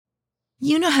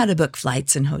You know how to book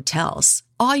flights and hotels.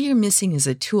 All you're missing is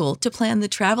a tool to plan the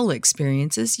travel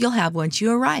experiences you'll have once you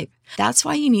arrive. That's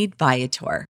why you need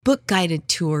Viator. Book guided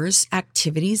tours,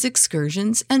 activities,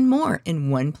 excursions, and more in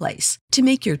one place to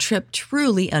make your trip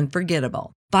truly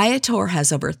unforgettable. Viator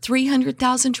has over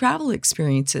 300,000 travel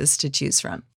experiences to choose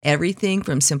from. Everything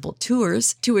from simple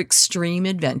tours to extreme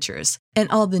adventures and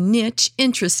all the niche,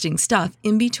 interesting stuff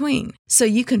in between. So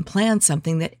you can plan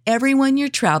something that everyone you're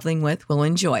traveling with will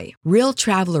enjoy. Real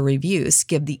traveler reviews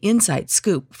give the inside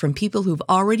scoop from people who've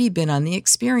already been on the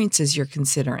experiences you're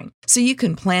considering. So you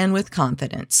can plan with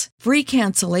confidence. Free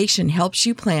cancellation helps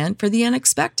you plan for the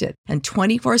unexpected. And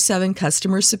 24/7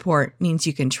 customer support means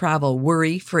you can travel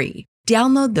worry-free.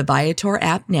 Download the Viator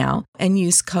app now and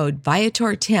use code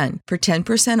Viator10 for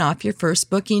 10% off your first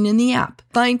booking in the app.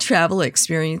 Find travel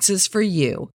experiences for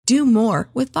you. Do more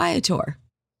with Viator.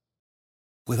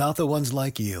 Without the ones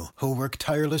like you, who work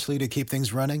tirelessly to keep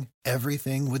things running,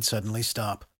 everything would suddenly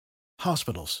stop.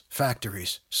 Hospitals,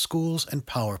 factories, schools, and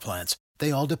power plants,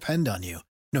 they all depend on you.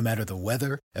 No matter the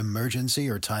weather, emergency,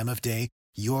 or time of day,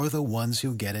 you're the ones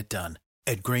who get it done.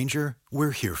 At Grainger,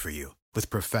 we're here for you with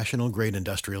professional-grade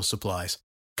industrial supplies.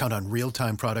 Count on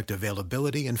real-time product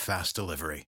availability and fast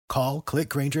delivery. Call, click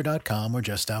Grainger.com, or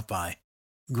just stop by.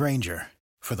 Grainger,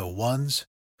 for the ones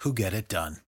who get it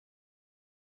done.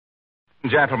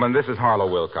 Gentlemen, this is Harlow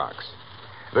Wilcox.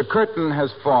 The curtain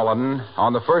has fallen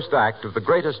on the first act of the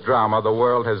greatest drama the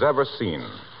world has ever seen,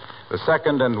 the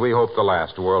second and we hope the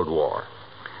last World War.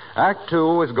 Act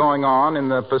Two is going on in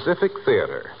the Pacific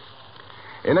Theater.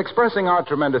 In expressing our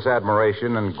tremendous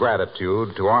admiration and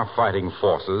gratitude to our fighting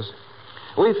forces,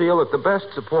 we feel that the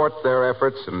best support their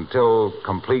efforts until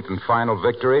complete and final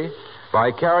victory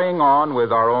by carrying on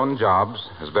with our own jobs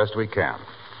as best we can.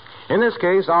 In this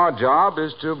case, our job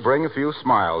is to bring a few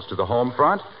smiles to the home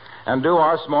front and do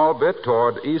our small bit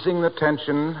toward easing the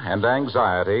tension and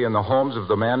anxiety in the homes of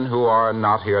the men who are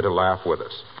not here to laugh with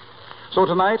us. So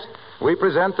tonight, we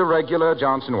present the regular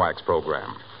Johnson Wax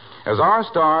program, as our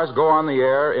stars go on the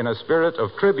air in a spirit of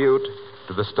tribute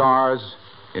to the stars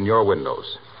in your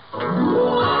windows.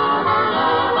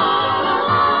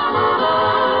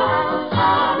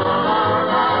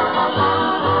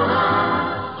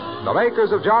 The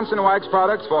makers of Johnson Wax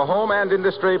products for home and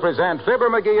industry present Fibber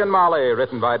McGee and Molly,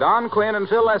 written by Don Quinn and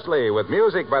Phil Leslie, with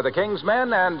music by the King's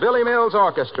Men and Billy Mills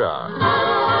Orchestra.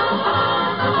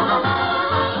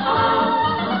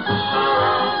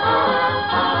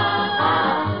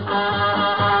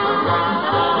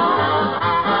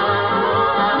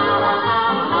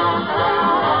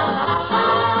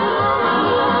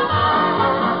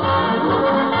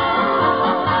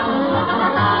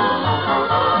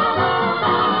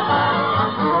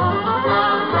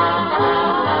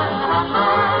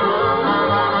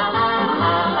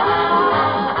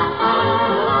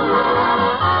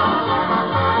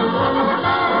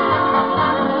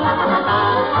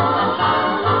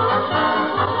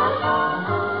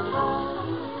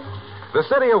 The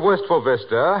city of Wistful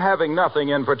Vista, having nothing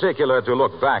in particular to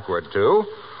look backward to,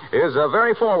 is a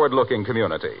very forward-looking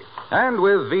community. And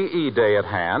with VE Day at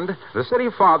hand, the city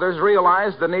fathers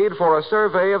realized the need for a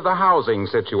survey of the housing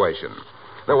situation.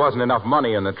 There wasn't enough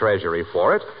money in the treasury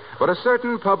for it, but a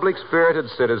certain public-spirited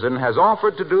citizen has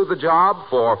offered to do the job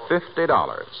for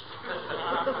 $50.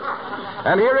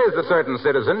 And here is the certain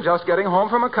citizen just getting home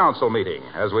from a council meeting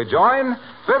as we join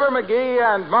Fibber McGee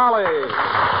and Molly.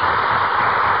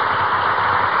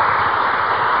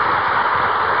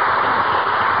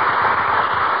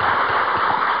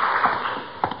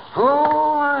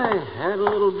 Oh, I had a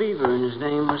little beaver, and his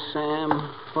name was Sam.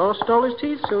 Lost all his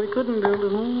teeth, so he couldn't build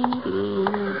it.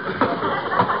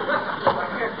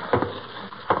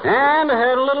 And I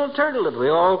had a little turtle that we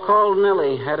all called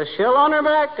Nellie. Had a shell on her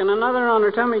back and another on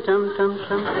her tummy. Oh,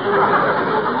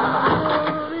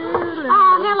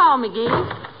 hello, McGee.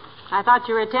 I thought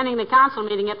you were attending the council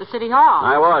meeting at the city hall.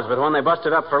 I was, but when they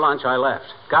busted up for lunch, I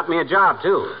left. Got me a job,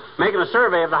 too. Making a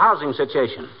survey of the housing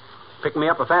situation. Picked me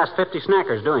up a fast 50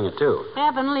 snackers doing it, too.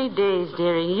 Heavenly days,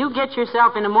 dearie. You get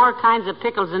yourself into more kinds of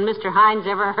pickles than Mr. Hines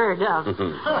ever heard of.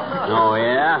 Oh,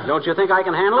 yeah? Don't you think I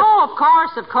can handle it? Oh, of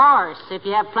course, of course. If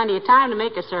you have plenty of time to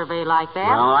make a survey like that.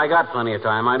 Well, I got plenty of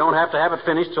time. I don't have to have it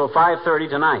finished till 5:30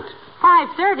 tonight.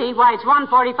 5:30? Why, it's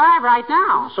 1:45 right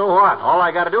now. So what? All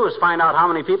I got to do is find out how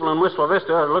many people in Wistful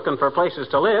Vista are looking for places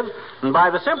to live, and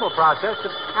by the simple process...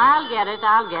 I'll get it.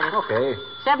 Okay.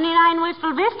 79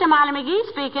 Wistful Vista, Molly McGee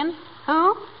speaking.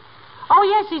 Who? Oh,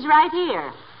 yes, he's right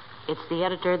here. It's the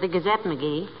editor of the Gazette,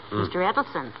 McGee, Mr.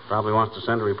 Edelson. Probably wants to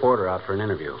send a reporter out for an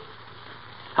interview.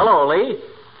 Hello, Lee.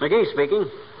 McGee speaking.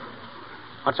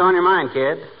 What's on your mind,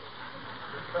 kid?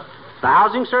 The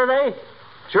housing survey?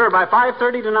 Sure, by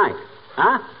 5:30 tonight.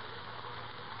 Huh?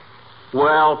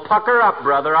 Well, pucker up,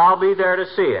 brother. I'll be there to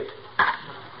see it.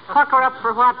 Pucker up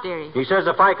for what, dearie? He says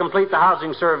if I complete the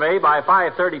housing survey by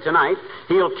 5:30 tonight,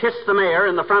 he'll kiss the mayor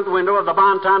in the front window of the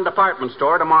Bonton department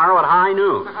store tomorrow at high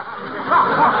noon.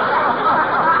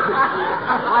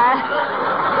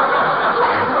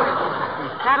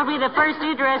 That'll be the first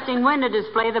interesting window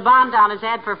display the Bonton has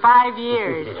had for 5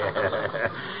 years.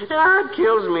 Yeah, it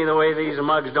kills me the way these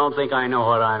mugs don't think I know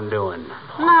what I'm doing.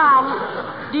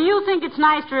 Now, do you think it's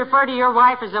nice to refer to your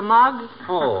wife as a mug?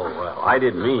 Oh, well, I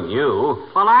didn't mean you.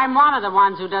 Well, I'm one of the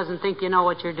ones who doesn't think you know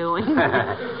what you're doing.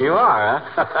 You are,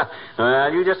 huh?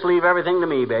 Well, you just leave everything to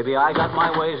me, baby. I got my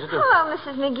ways to do. Hello,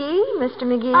 Mrs. McGee. Mr.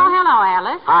 McGee. Oh, hello,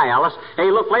 Alice. Hi, Alice. Hey,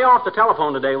 look, lay off the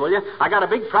telephone today, will you? I got a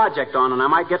big project on, and I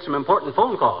might get some important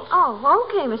phone calls. Oh,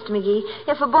 okay, Mr. McGee.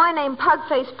 If a boy named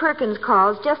Pugface Perkins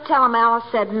calls, just tell him Alice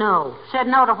said no. Said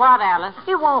no to what, Alice?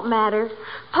 It won't matter.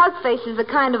 Pugface is the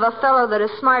kind of a fellow that a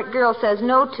smart girl says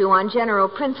no to on general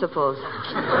principles.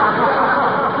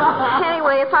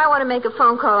 Anyway, if I want to make a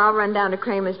phone call, I'll run down to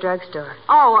Kramer's drugstore.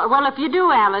 Oh, well, if you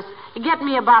do, Alice, get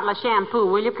me a bottle of shampoo,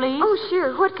 will you, please? Oh,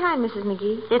 sure. What kind, Mrs.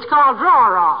 McGee? It's called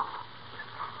Drawer Off.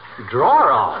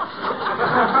 Drawer Off?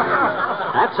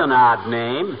 That's an odd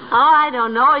name. Oh, I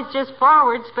don't know. It's just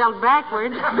forward spelled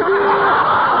backwards.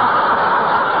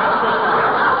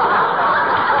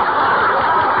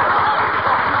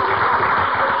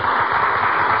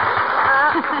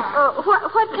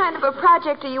 What kind of a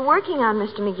project are you working on,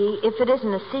 Mr. McGee, if it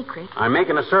isn't a secret? I'm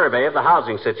making a survey of the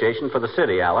housing situation for the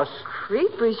city, Alice.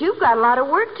 Creepers, you've got a lot of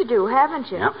work to do, haven't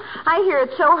you? Yep. I hear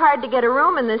it's so hard to get a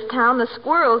room in this town, the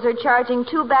squirrels are charging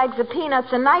 2 bags of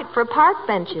peanuts a night for park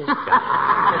benches.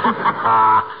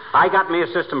 I got me a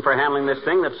system for handling this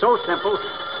thing that's so simple.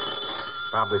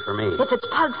 Probably for me. If it's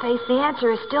Pugface, the answer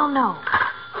is still no.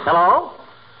 Hello?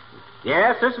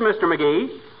 Yes, this is Mr.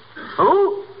 McGee.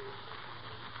 Who?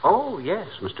 Oh, yes,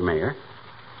 Mr. Mayor.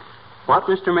 What,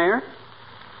 Mr. Mayor?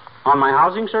 On my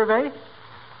housing survey?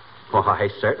 Why,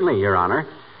 certainly, Your Honor.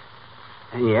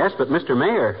 Yes, but Mr.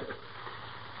 Mayor.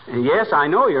 Yes, I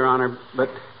know, Your Honor,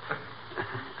 but.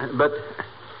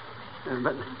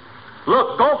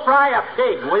 Look, go fry a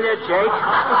pig, will you, Jake?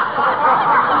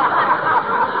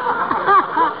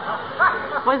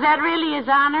 Was that really His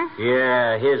Honor?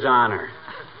 Yeah, His Honor.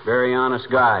 Very honest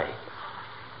guy.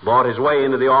 Bought his way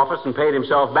into the office and paid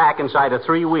himself back inside of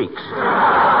 3 weeks. Say,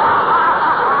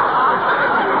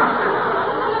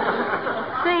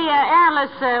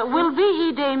 Alice, will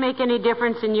VE Day make any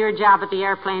difference in your job at the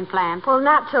airplane plant? Well,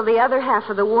 not till the other half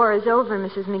of the war is over,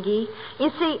 Mrs. McGee. You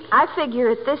see, I figure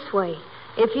it this way.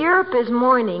 If Europe is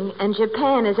morning and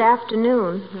Japan is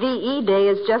afternoon, VE Day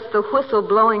is just the whistle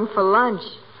blowing for lunch.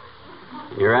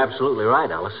 You're absolutely right,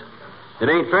 Alice. It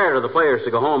ain't fair to the players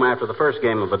to go home after the first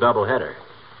game of a doubleheader.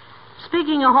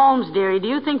 Speaking of homes, dearie, do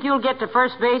you think you'll get to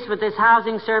first base with this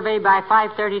housing survey by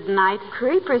 5:30 tonight?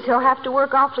 Creepers, he'll have to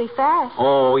work awfully fast.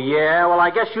 Oh, yeah? Well,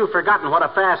 I guess you've forgotten what a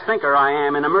fast thinker I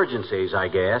am in emergencies, I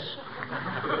guess.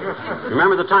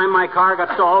 Remember the time my car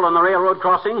got stalled on the railroad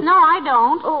crossing? No, I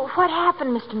don't. Oh, what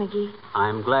happened, Mr. McGee?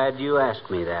 I'm glad you asked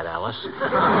me that, Alice.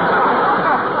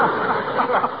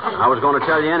 I was going to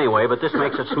tell you anyway, but this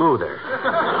makes it smoother.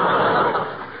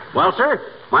 Well, sir,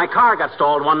 my car got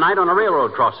stalled one night on a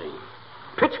railroad crossing.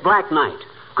 Pitch black night.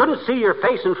 Couldn't see your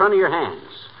face in front of your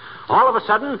hands. All of a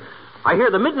sudden, I hear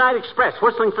the Midnight Express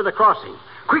whistling for the crossing.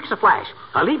 Quick's a flash.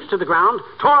 I leaps to the ground,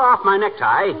 tore off my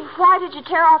necktie. Why did you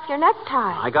tear off your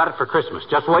necktie? I got it for Christmas,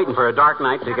 just waiting for a dark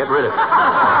night to get rid of it.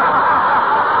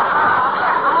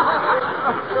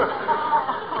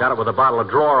 Got it with a bottle of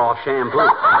drawer-off shampoo.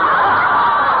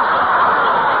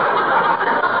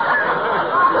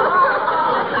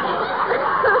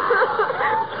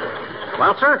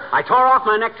 Well, sir, I tore off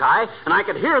my necktie, and I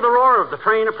could hear the roar of the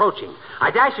train approaching. I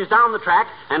dashes down the track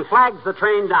and flags the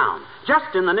train down,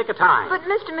 just in the nick of time. But,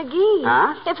 Mr. McGee,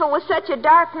 Huh? if it was such a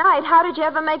dark night, how did you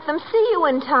ever make them see you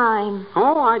in time?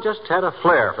 Oh, I just had a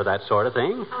flair for that sort of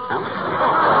thing.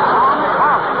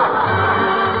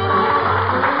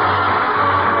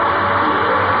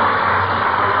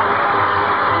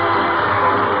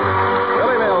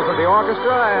 Billy Mills and the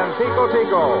orchestra and Tico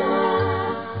Tico.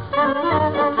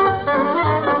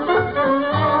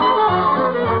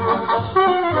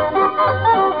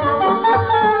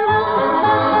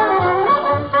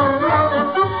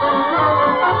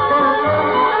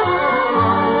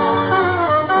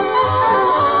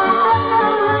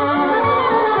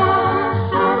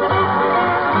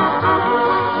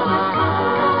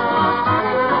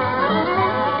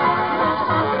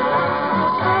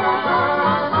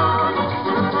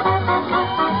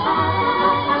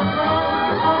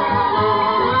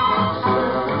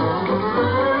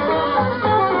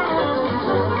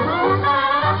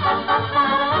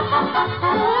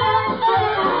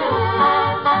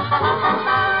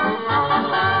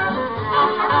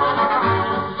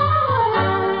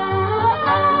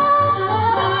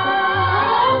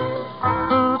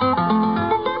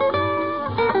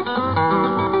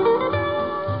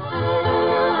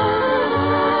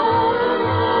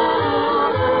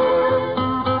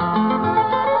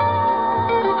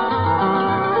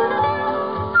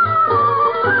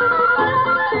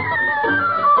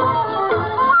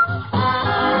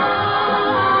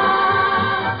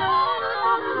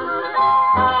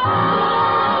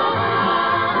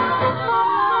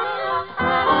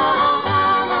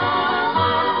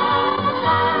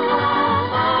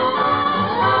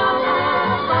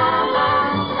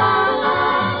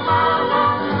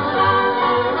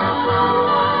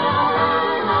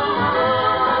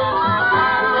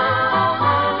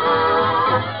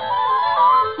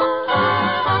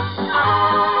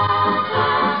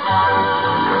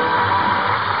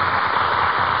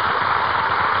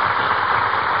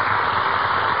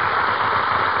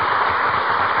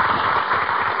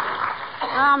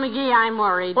 Oh, McGee, I'm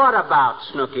worried. What about,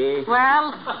 Snooky?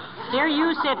 Well, here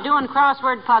you sit doing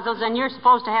crossword puzzles, and you're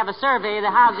supposed to have a survey of the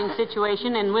housing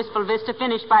situation in Wistful Vista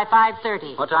finished by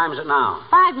 5:30. What time is it now?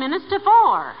 5 minutes to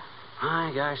 4.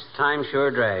 My gosh, time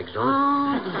sure drags, don't it?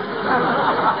 Oh.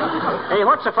 Hey,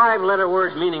 what's a 5-letter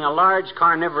word meaning a large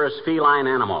carnivorous feline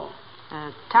animal?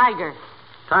 Tiger.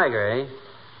 Tiger, eh?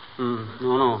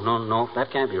 No. That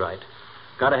can't be right.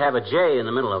 Got to have a J in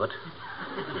the middle of it.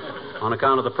 On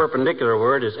account of the perpendicular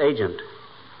word is agent.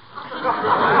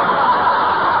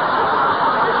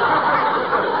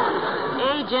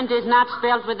 Agent is not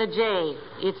spelled with a J.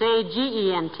 It's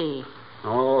A-G-E-N-T.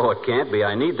 Oh, it can't be.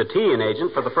 I need the T in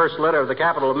agent for the first letter of the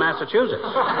capital of Massachusetts.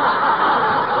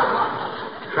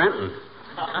 Trenton.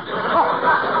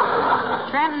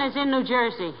 Trenton is in New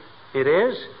Jersey. It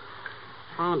is?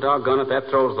 Oh, doggone it, that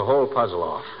throws the whole puzzle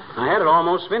off. I had it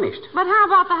almost finished. But how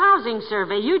about the housing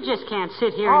survey? You just can't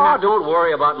sit here Oh, and... don't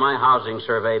worry about my housing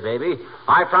survey, baby.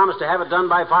 I promised to have it done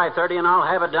by 5:30, and I'll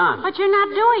have it done. But you're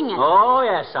not doing it. Oh,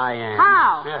 yes, I am.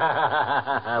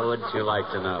 How? Wouldn't you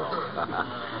like to know?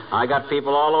 I got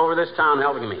people all over this town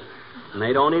helping me, and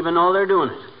they don't even know they're doing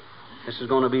it. This is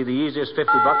going to be the easiest $50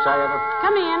 I ever...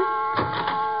 Come in.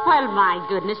 Well, my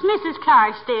goodness, Mrs.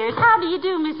 Carstairs. How do you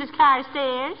do, Mrs.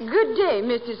 Carstairs? Good day,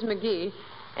 Mrs. McGee.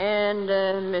 And,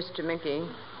 Mr. McGee.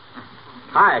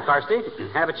 Hi, Carsty.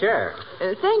 Have a chair.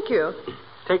 Thank you.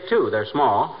 Take 2. They're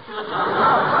small.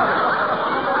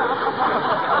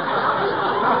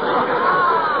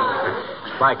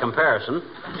 By comparison.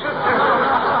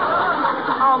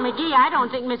 Oh, McGee, I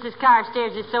don't think Mrs.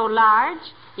 Carstairs is so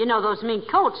large. You know, those mink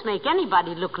coats make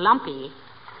anybody look lumpy.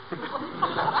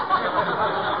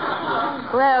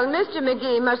 Well, Mr.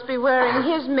 McGee must be wearing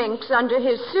his minks under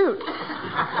his suit.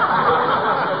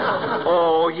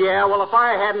 Oh, yeah? Well, if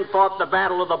I hadn't fought the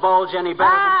Battle of the Bulge any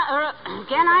better...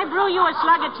 Can I brew you a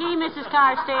slug of tea, Mrs.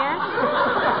 Carstairs?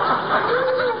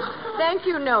 Thank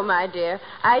you, no, my dear.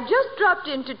 I just dropped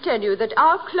in to tell you that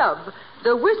our club,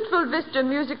 the Wistful Vista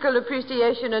Musical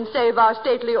Appreciation and Save Our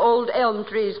Stately Old Elm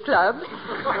Trees Club, is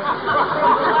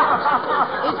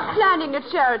planning a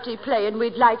charity play, and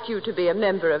we'd like you to be a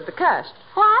member of the cast.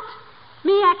 What?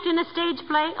 Me act in a stage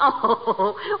play?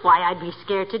 Oh, why, I'd be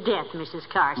scared to death, Mrs.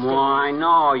 Carstairs. Why,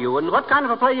 no, you wouldn't. What kind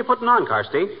of a play are you putting on,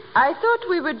 Carsty? I thought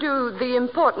we would do The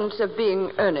Importance of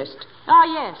Being Earnest. Oh,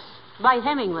 yes, by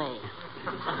Hemingway.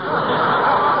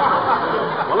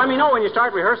 Well, let me know when you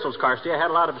start rehearsals, Carsty. I had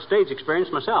a lot of stage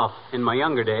experience myself in my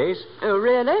younger days. Oh,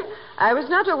 really? I was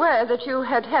not aware that you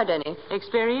had had any.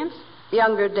 Experience?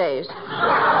 Younger days.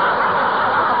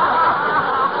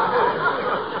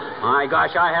 My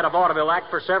gosh, I had a vaudeville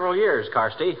act for several years,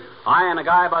 Carsty. I and a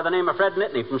guy by the name of Fred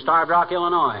Nittany from Starved Rock,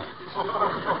 Illinois.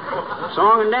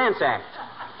 Song and dance act.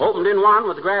 Opened in one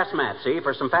with the grass mat, see,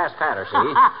 for some fast patter,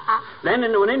 see. Then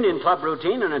into an Indian club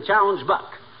routine and a challenge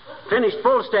buck. Finished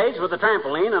full stage with a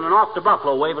trampoline and an off to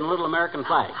Buffalo waving little American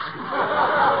flags.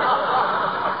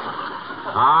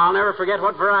 I'll never forget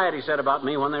what Variety said about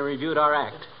me when they reviewed our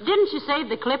act. Didn't you save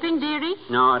the clipping, dearie?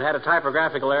 No, it had a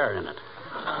typographical error in it.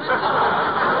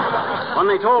 When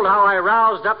they told how I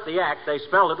roused up the act, they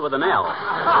spelled it with an L.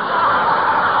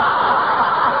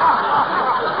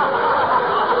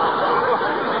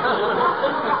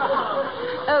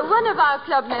 One of our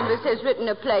club members has written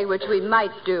a play which we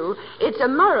might do. It's a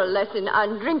moral lesson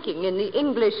on drinking in the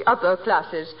English upper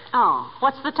classes. Oh,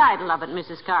 what's the title of it,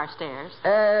 Mrs. Carstairs?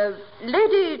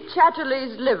 Lady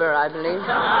Chatterley's Liver, I believe.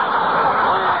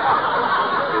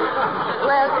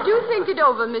 Well, do think it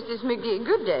over, Mrs. McGee.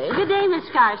 Good day. Good day, Miss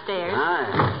Carstairs.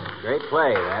 Aye. Great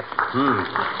play, that.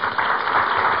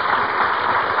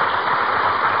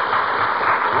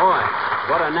 Boy,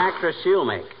 what an actress she'll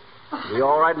make. Be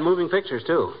all right in moving pictures,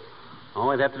 too. All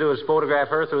we'd have to do is photograph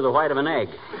her through the white of an egg.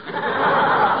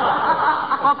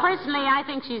 Well, personally, I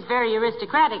think she's very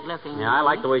aristocratic looking. Yeah, I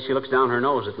like the way she looks down her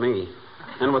nose at me.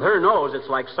 And with her nose, it's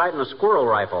like sighting a squirrel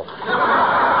rifle. Well,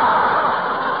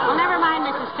 never mind,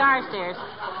 Mrs. Carstairs.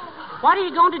 What are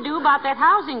you going to do about that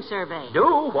housing survey?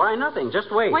 Do? Why, nothing.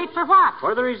 Just wait. Wait for what?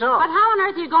 For the results. But how on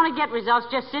earth are you going to get results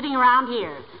just sitting around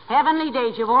here? Heavenly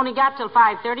days, you've only got till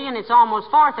 5:30, and it's almost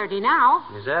 4:30 now.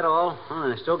 Is that all?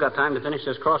 Well, I still got time to finish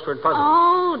this crossword puzzle.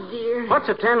 Oh, dear. What's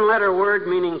a 10-letter word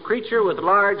meaning creature with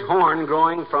large horn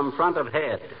growing from front of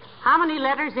head? How many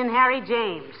letters in Harry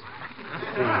James?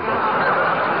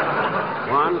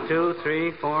 1, 2,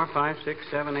 3, 4, 5, 6,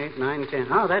 7, 8, 9, 10.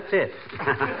 Oh, that's it.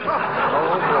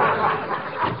 Oh, boy.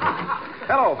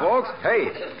 Hello, Hello, folks. Hey,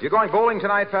 you going bowling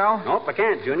tonight, pal? Nope, I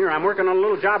can't, Junior. I'm working on a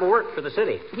little job of work for the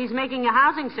city. He's making a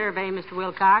housing survey, Mr.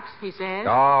 Wilcox, he says.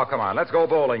 Oh, come on. Let's go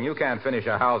bowling. You can't finish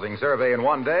a housing survey in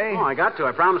one day. Oh, I got to.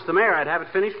 I promised the mayor I'd have it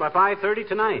finished by 5:30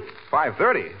 tonight.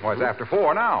 5:30? Well, it's after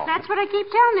 4 now. That's what I keep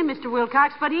telling him, Mr.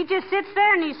 Wilcox, but he just sits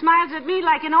there and he smiles at me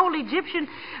like an old Egyptian.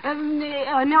 Like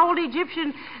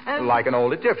an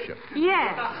old Egyptian.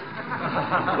 Yes.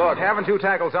 Look, haven't you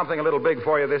tackled something a little big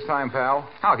for you this time, pal?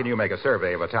 How can you make a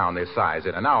survey of a town this size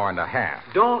in an hour and a half?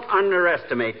 Don't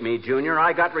underestimate me, Junior.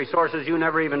 I got resources you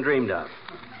never even dreamed of.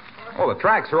 Oh, the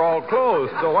tracks are all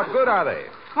closed, so what good are they?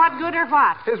 What good or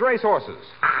what? His racehorses.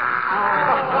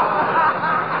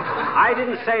 I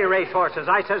didn't say racehorses.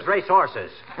 I says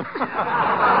racehorses.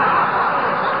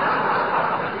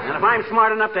 And if I'm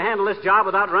smart enough to handle this job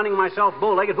without running myself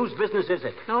bow-legged, whose business is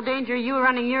it? No danger of you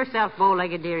running yourself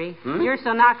bow-legged, dearie. You're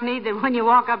so knock-kneed that when you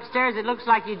walk upstairs, it looks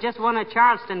like you just won a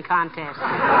Charleston contest.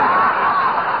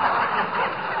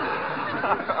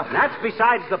 That's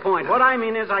besides the point. What I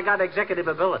mean is I got executive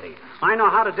ability. I know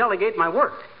how to delegate my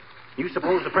work. You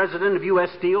suppose the president of U.S.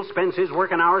 Steel spends his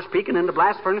working hours peeking into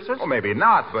blast furnaces? Well, maybe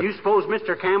not, but... You suppose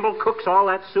Mr. Campbell cooks all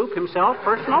that soup himself,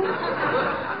 personal?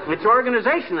 It's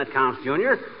organization that counts,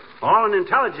 Junior. All an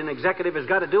intelligent executive has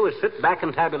got to do is sit back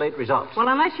and tabulate results. Well,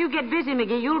 unless you get busy,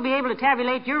 McGee, you'll be able to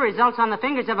tabulate your results on the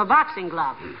fingers of a boxing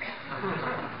glove.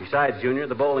 Besides, Junior,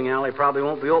 the bowling alley probably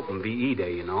won't be open V.E.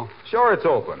 Day, you know. Sure it's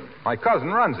open. My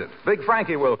cousin runs it, Big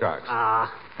Frankie Wilcox.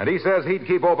 And he says he'd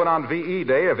keep open on V.E.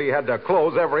 Day if he had to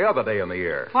close every other day in the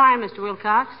year. Why, Mr.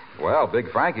 Wilcox? Well,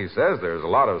 Big Frankie says there's a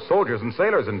lot of soldiers and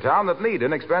sailors in town that need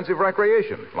inexpensive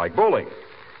recreation, like bowling.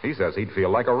 He says he'd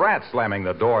feel like a rat slamming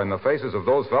the door in the faces of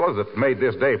those fellows that made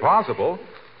this day possible,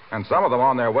 and some of them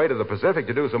on their way to the Pacific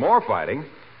to do some more fighting.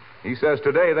 He says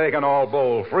today they can all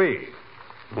bowl free.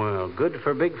 Well, good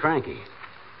for Big Frankie.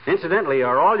 Incidentally,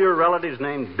 are all your relatives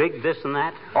named Big this and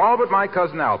that? All but my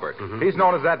cousin Albert. Mm-hmm. He's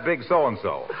known as that Big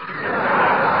So-and-so.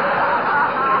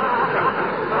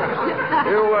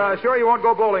 You sure you won't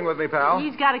go bowling with me, pal?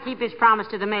 He's got to keep his promise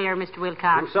to the mayor, Mr. Wilcox.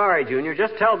 I'm sorry, Junior.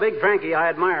 Just tell Big Frankie I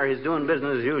admire his doing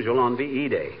business as usual on V.E.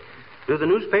 Day. Do the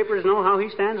newspapers know how he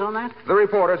stands on that? The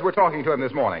reporters were talking to him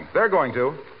this morning. They're going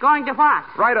to. Going to what?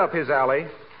 Right up his alley.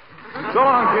 So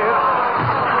long, kid.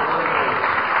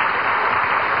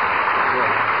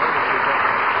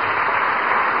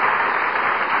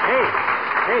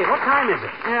 Hey, what time is it?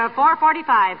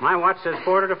 4:45. My watch says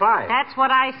 4:45. That's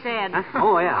what I said. Huh?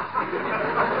 Oh, yeah.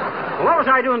 Well, what was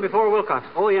I doing before Wilcox?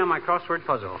 Oh, yeah, my crossword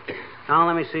puzzle. Now,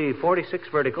 let me see. 46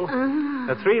 vertical.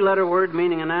 A 3-letter word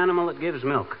meaning an animal that gives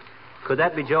milk. Could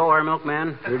that be Joe, our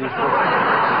milkman? Or do you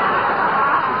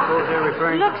suppose they're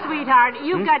referring Look, sweetheart,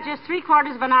 you've got just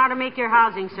 3/4 of an hour to make your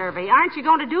housing survey. Aren't you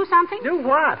going to do something? Do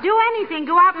what? Do anything.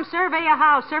 Go out and survey a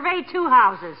house. Survey 2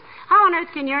 houses. How on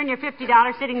earth can you earn your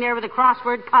 $50 sitting there with a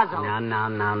crossword puzzle?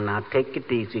 Now. Take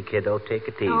it easy, kiddo. Take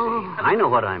it easy. Oh. I know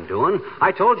what I'm doing.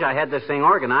 I told you I had this thing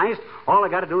organized. All I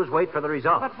got to do is wait for the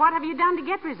results. But what have you done to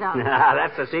get results?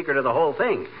 That's the secret of the whole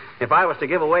thing. If I was to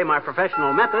give away my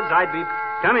professional methods, I'd be...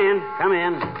 Come in.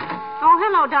 Oh,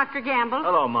 hello, Dr. Gamble.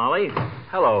 Hello, Molly.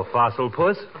 Hello, Fossil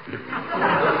Puss.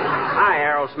 Hi,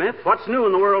 Aerosmith. What's new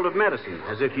in the world of medicine?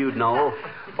 As if you'd know.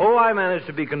 Oh, I managed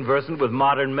to be conversant with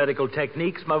modern medical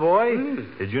techniques, my boy.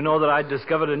 Did you know that I'd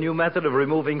discovered a new method of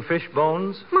removing fish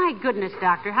bones? My goodness,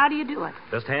 Doctor, how do you do it?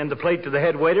 Just hand the plate to the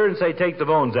head waiter and say, take the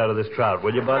bones out of this trout,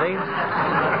 will you, buddy?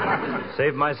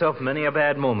 Saved myself many a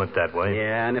bad moment that way.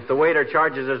 Yeah, and if the waiter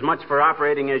charges as much for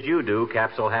operating as you do,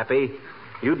 Capsule Happy,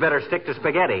 you'd better stick to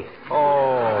spaghetti.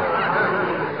 Oh,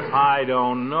 I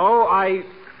don't know.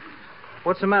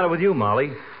 What's the matter with you,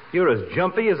 Molly? You're as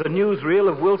jumpy as a newsreel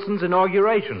of Wilson's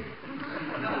inauguration.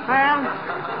 Well,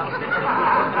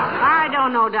 I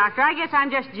don't know, Doctor. I guess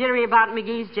I'm just jittery about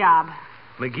McGee's job.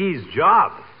 McGee's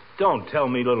job? Don't tell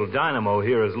me little Dynamo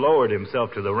here has lowered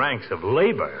himself to the ranks of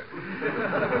labor.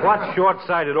 What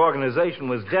short-sighted organization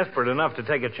was desperate enough to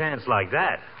take a chance like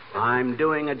that? I'm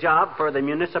doing a job for the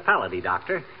municipality,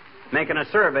 Doctor. Making a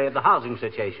survey of the housing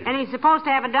situation. And he's supposed to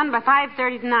have it done by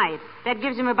 5:30 tonight. That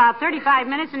gives him about 35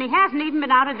 minutes, and he hasn't even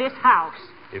been out of this house.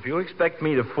 If you expect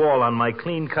me to fall on my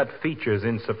clean-cut features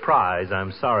in surprise,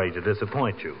 I'm sorry to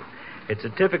disappoint you. It's a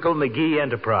typical McGee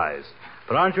enterprise.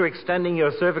 But aren't you extending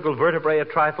your cervical vertebrae a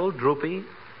trifle, Droopy?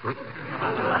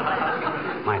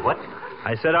 My what?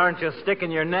 I said, aren't you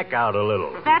sticking your neck out a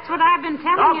little? That's what I've been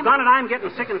telling him. Doggone it, I'm getting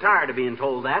sick and tired of being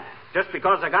told that. Just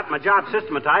because I got my job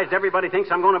systematized, everybody thinks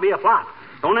I'm going to be a flop.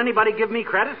 Don't anybody give me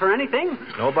credit for anything?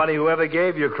 Nobody who ever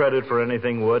gave you credit for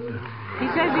anything would. He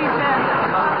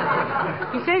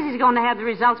says he's going to have the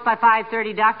results by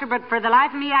 5:30, Doctor, but for the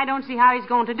life of me, I don't see how he's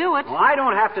going to do it. Well, I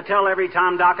don't have to tell every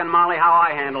Tom, Doc, and Molly how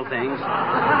I handle things.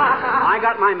 I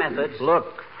got my methods.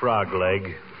 Look,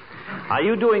 Frogleg, are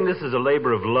you doing this as a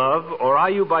labor of love, or are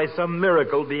you by some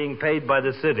miracle being paid by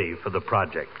the city for the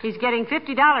project? He's getting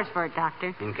 $50 for it,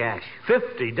 Doctor. In cash.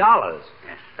 $50?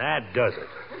 Yes. That does it.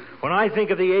 When I think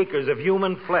of the acres of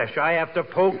human flesh I have to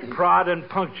poke, prod, and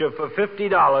puncture for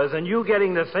 $50, and you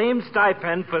getting the same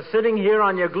stipend for sitting here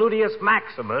on your gluteus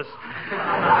maximus,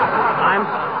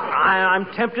 I'm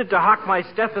tempted to hock my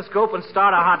stethoscope and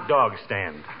start a hot dog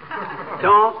stand.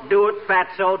 Don't do it,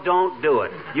 Fatso. Don't do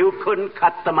it. You couldn't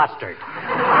cut the mustard.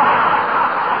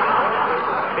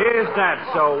 Is that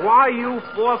so? Why, you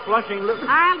four-flushing little...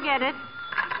 I'll get it.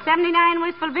 79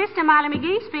 Wistful Vista, Molly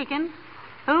McGee speaking.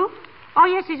 Who? Oh,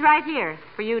 yes, he's right here.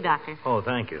 For you, Doctor. Oh,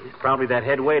 thank you. It's probably that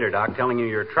head waiter, Doc, telling you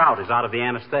your trout is out of the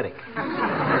anesthetic.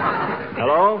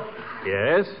 Hello?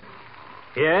 Yes?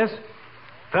 Yes?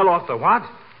 Fell off the what?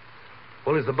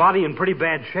 Well, is the body in pretty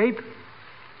bad shape?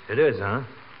 It is, huh?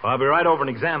 Well, I'll be right over and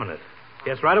examine it.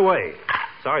 Yes, right away.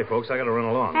 Sorry, folks, I got to run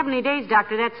along. 70 days,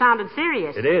 Doctor. That sounded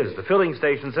serious. It is. The filling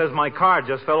station says my car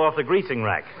just fell off the greasing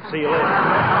rack. See you later.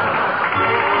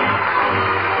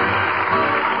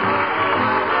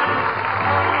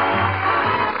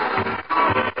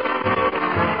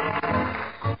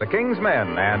 The King's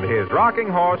Men and his rocking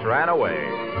horse ran away.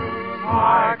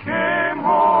 I came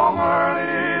home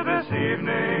early this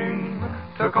evening,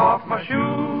 took off my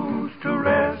shoes to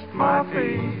rest my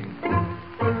feet.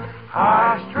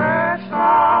 I stretched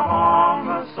out on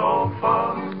the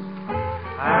sofa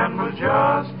and was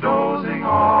just dozing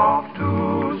off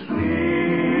to sleep.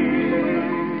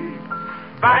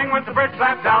 Bang went the bridge,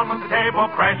 slap down went the table,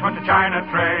 crash went the china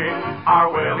tray.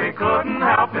 Our Willie couldn't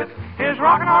help it, his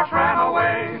rocking horse ran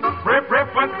away. Rip,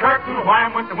 rip went the curtain,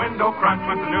 wham went the window, crunch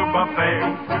went the new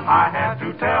buffet. I had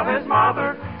to tell his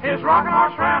mother, his rocking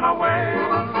horse ran away.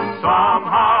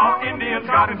 Somehow Indians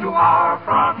got into our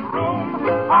front room.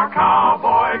 Our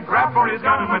cowboy grabbed for his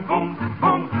gun and went boom,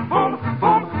 boom, boom,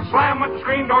 boom. Slam went the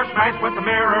screen door, smash went the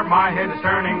mirror, my head is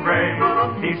turning gray.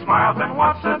 He smiled, and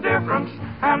what's the difference?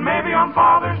 And maybe on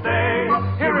Father's Day,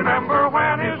 he'll remember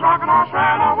when his rocking horse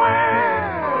ran away.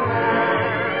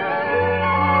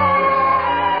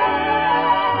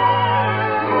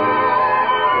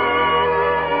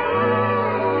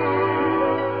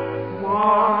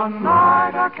 One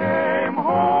night I came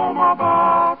home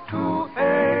about 2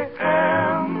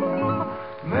 a.m.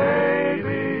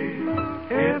 Maybe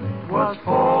it was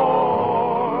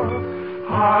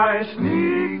 4. I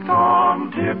sneaked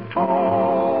on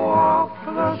tiptoe up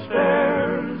the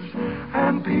stairs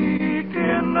and peeked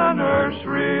in the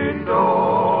nursery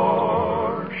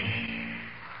door. Shh.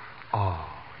 Oh,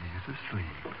 he's asleep.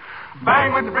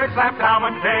 Bang went the brick, slap down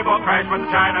went the table, crash went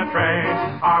the china tray.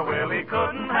 Our Willie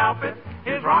couldn't help it,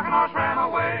 his rocking horse ran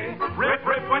away. Rip,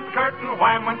 rip went the curtain,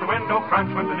 wham went the window, crunch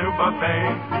went the new buffet.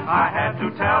 I had to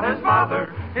tell his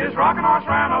mother, his rocking horse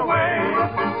ran away.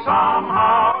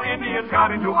 Somehow Indians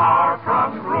got into our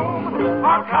front room.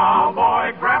 Our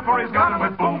cowboy grabbed for his gun and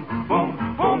went boom, boom,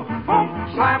 boom, boom.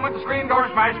 Slam with the screen door,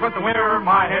 smash with the window,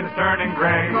 my head is turning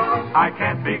gray. I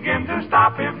can't begin to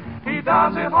stop him, he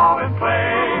does it all in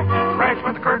play. Crash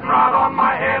with the curtain rod on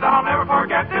my head, I'll never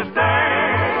forget this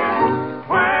day.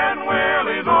 When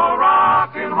Willie's old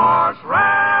rocking horse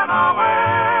ran away.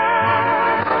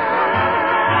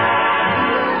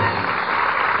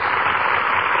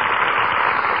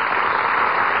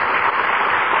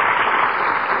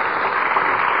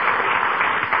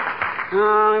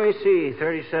 Let me see.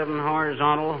 37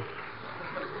 horizontal.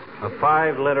 A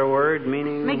 5-letter word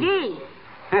meaning... McGee.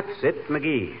 That's it,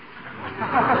 McGee.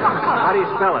 How do you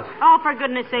spell it? Oh, for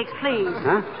goodness sakes, please.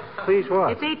 Huh? Please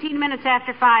what? It's 18 minutes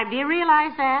after 5. Do you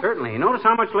realize that? Certainly. Notice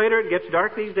how much later it gets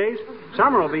dark these days?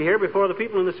 Summer will be here before the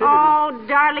people in the city... Oh,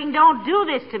 darling, don't do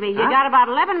this to me. You Huh? got about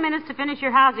 11 minutes to finish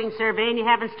your housing survey, and you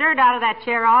haven't stirred out of that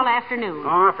chair all afternoon.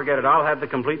 Oh, forget it. I'll have the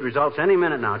complete results any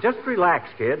minute now. Just relax,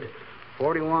 kid.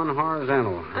 41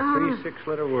 horizontal. A 3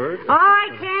 6-letter word. Oh, I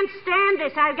can't stand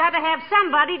this. I've got to have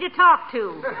somebody to talk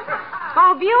to.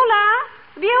 Oh, Beulah.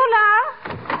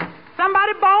 Beulah.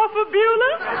 Somebody bawl for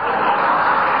Beulah?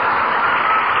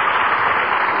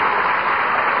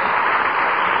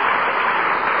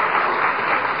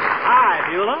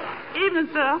 Hi, Beulah. Evening,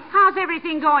 sir. How's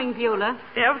everything going, Beulah?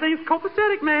 Everything's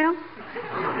copacetic, ma'am.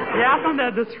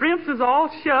 Yeah, the shrimps is all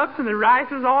shucks and the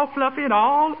rice is all fluffy and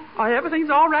everything's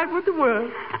all right with the world.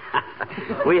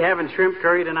 We having shrimp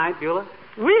curry tonight, Beulah?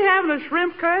 We having a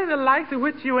shrimp curry the likes of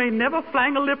which you ain't never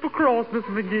flang a lip across, Miss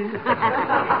McGee.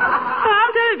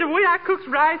 I'm telling funny the way I cooks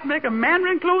rice, make a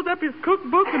Mandarin close up his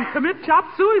cookbook and commit chop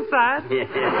suicide.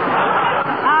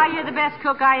 Ah, you're the best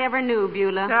cook I ever knew,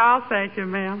 Beulah. Oh, thank you,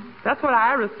 ma'am. That's what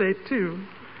Ira say, too.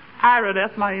 Ira,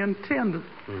 that's my intended.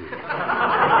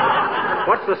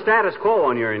 What's the status quo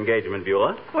on your engagement,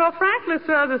 Beulah? Well, frankly,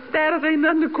 sir, the status ain't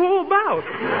nothing to quo about.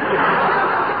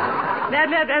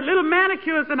 that little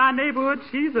manicurist in our neighborhood,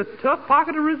 she's a tough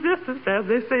pocket of resistance, as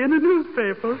they say in the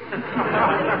newspapers.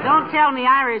 Don't tell me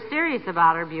Ira is serious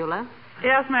about her, Beulah.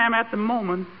 Yes, ma'am, at the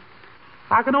moment.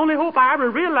 I can only hope Ira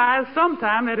realize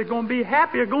sometime that it's going to be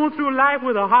happier going through life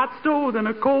with a hot stove than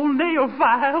a cold nail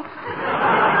file.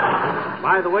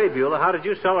 By the way, Beulah, how did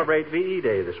you celebrate VE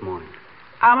Day this morning?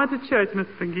 I went to church,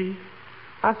 Mr. McGee.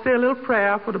 I say a little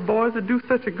prayer for the boys that do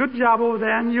such a good job over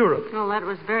there in Europe. Oh, that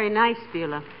was very nice,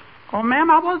 Beulah. Oh,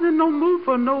 ma'am, I wasn't in no mood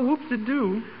for no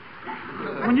whoop-de-doo.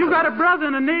 When you got a brother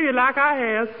in the Navy like I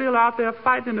have, still out there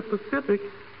fighting in the Pacific,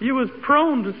 you was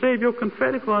prone to save your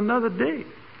confetti for another day.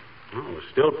 Well, it was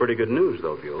still pretty good news,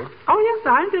 though, Beulah. Oh, yes,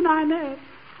 I ain't denying that.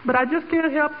 But I just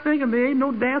can't help thinking there ain't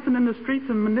no dancing in the streets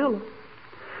in Manila.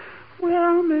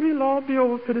 Well, maybe it'll all be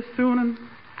over pretty soon, and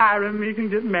Ira and me can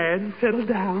get married and settle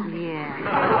down.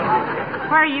 Yeah.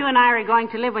 Where are you and Ira going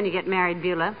to live when you get married,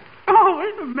 Beulah? Oh,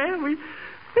 wait a minute.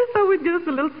 We thought we'd get us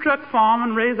a little truck farm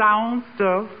and raise our own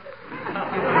stuff.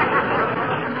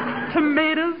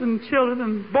 Tomatoes and children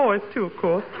and boys, too, of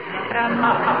course.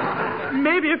 And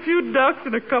maybe a few ducks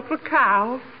and a couple of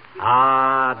cows.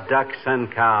 Ah, ducks and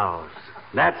cows.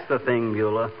 That's the thing,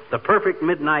 Beulah. The perfect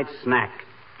midnight snack.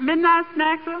 Midnight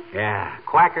snack, sir? Yeah,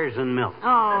 quackers and milk.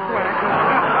 Oh.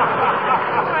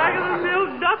 Quackers and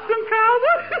milk, ducks and cows?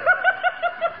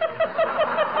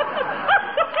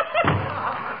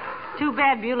 Too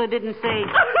bad Beulah didn't say...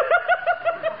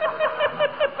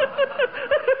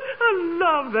 I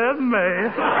love that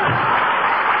man.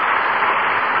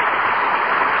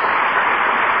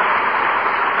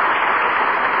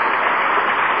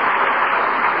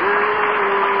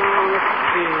 Let's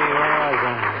see, where was I?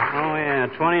 Oh, yeah,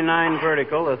 29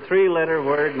 vertical, a three-letter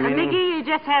word meaning... McGee, you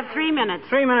just have 3 minutes.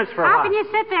 3 minutes for How what? can you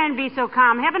sit there and be so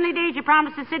calm? Heavenly days, you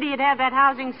promised the city you'd have that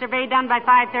housing survey done by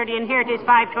 5:30, and here it is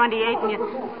 5:28, and you...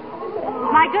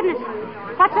 My goodness,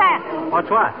 what's that? What's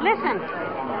what? Listen.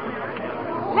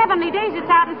 Heavenly days, it's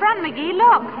out in front, McGee.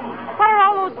 Look. What are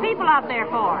all those people out there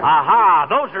for? Aha,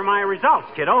 those are my results,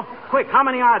 kiddo. Quick, how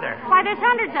many are there? Why, there's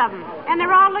hundreds of them, and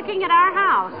they're all looking at our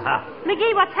house.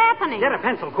 McGee, what's happening? Get a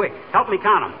pencil, quick. Help me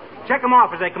count them. Check them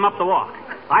off as they come up the walk.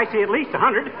 I see at least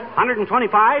 100,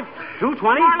 125,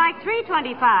 220. More like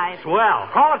 325. Swell.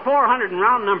 Call it 400 in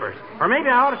round numbers. Or maybe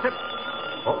I ought to sit...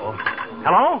 Uh-oh.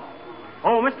 Hello?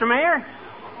 Oh, Mr. Mayor?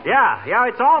 Yeah,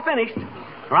 it's all finished.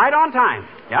 Right on time.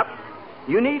 Yep.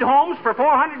 You need homes for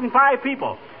 405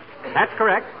 people. That's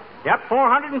correct. Yep,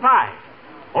 405.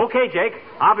 Okay, Jake.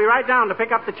 I'll be right down to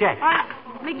pick up the check.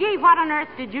 McGee, what on earth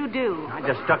did you do? I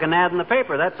just stuck an ad in the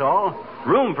paper, that's all.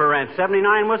 Room for rent,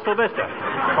 79 Whistle Vista.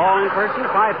 Call in person,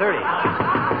 5:30.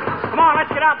 Come on, let's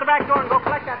get out the back door and go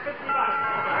collect that $50.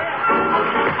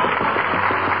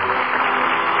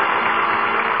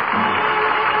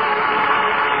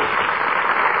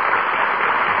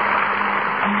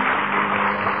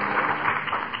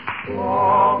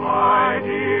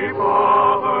 Almighty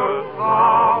Father,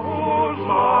 thou whose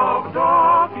love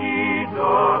doth heed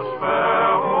the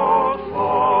sparrow's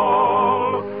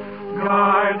fall,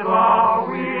 guide thou,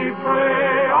 we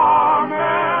pray, our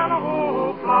men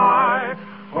who fly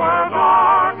where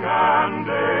dark and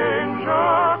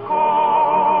danger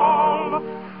call.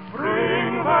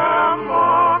 Bring them the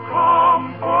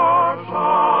comforts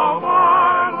of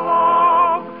thy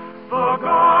love, the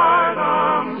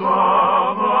guidance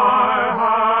of thy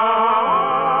hand,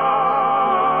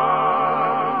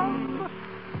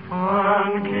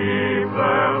 and keep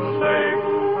them safe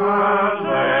as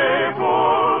they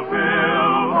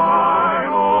fulfill thy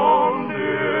own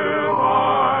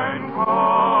divine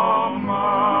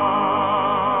command.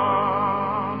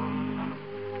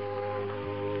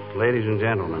 Ladies and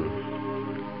gentlemen,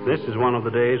 this is one of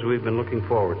the days we've been looking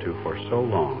forward to for so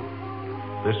long.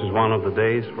 This is one of the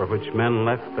days for which men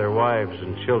left their wives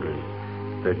and children,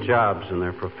 their jobs and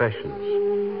their professions,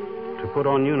 to put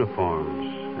on uniforms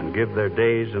and give their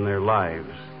days and their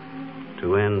lives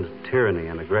to end tyranny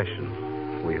and aggression,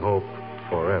 we hope,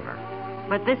 forever.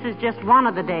 But this is just one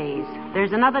of the days.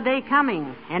 There's another day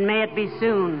coming, and may it be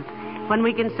soon, when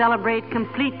we can celebrate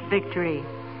complete victory.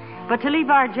 But to leave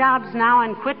our jobs now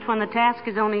and quit when the task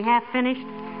is only half finished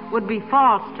would be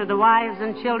false to the wives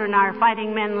and children our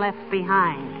fighting men left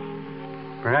behind.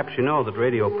 Perhaps you know that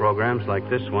radio programs like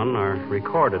this one are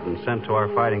recorded and sent to our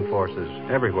fighting forces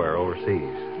everywhere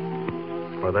overseas.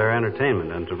 for their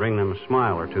entertainment and to bring them a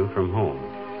smile or two from home.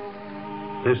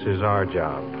 This is our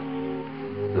job,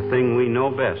 the thing we know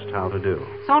best how to do.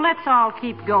 So let's all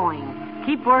keep going,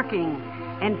 keep working,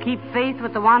 and keep faith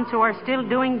with the ones who are still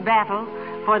doing battle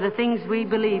for the things we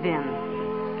believe in.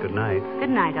 Good night. Good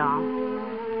night, all.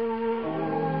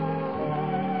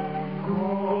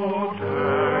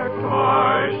 Protect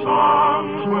my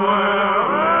sons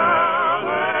wherever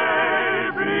they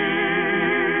be,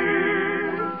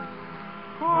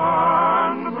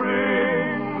 and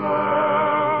bring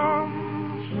them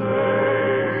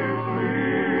safely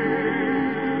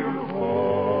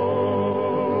home.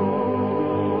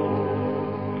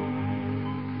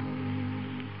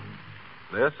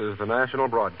 This is the National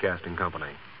Broadcasting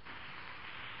Company.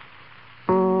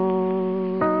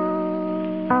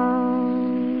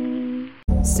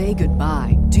 Say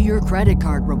goodbye to your credit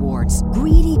card rewards.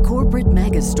 Greedy corporate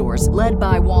mega stores, led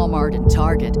by Walmart and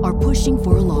Target, are pushing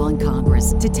for a law in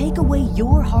Congress to take away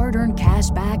your hard-earned cash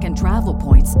back and travel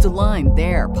points to line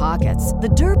their pockets. The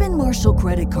Durbin-Marshall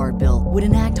credit card bill would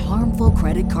enact harmful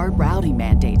credit card routing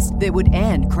mandates that would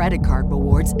end credit card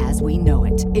rewards as we know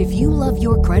it. If you love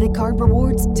your credit card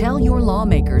rewards, tell your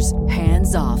lawmakers,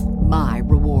 hands off my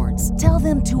rewards. Tell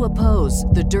them to oppose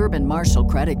the Durbin-Marshall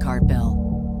credit card bill.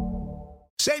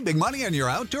 Save big money on your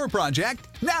outdoor project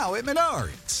now at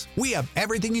Menards. We have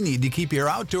everything you need to keep your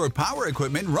outdoor power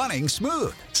equipment running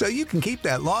smooth, so you can keep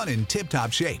that lawn in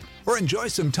tip-top shape or enjoy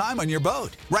some time on your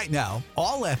boat. Right now,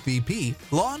 all FVP,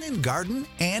 lawn and garden,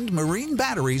 and marine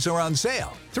batteries are on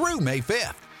sale through May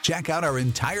 5th. Check out our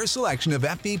entire selection of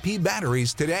FVP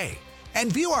batteries today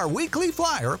and view our weekly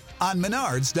flyer on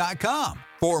Menards.com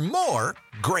for more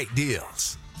great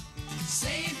deals.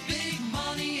 Save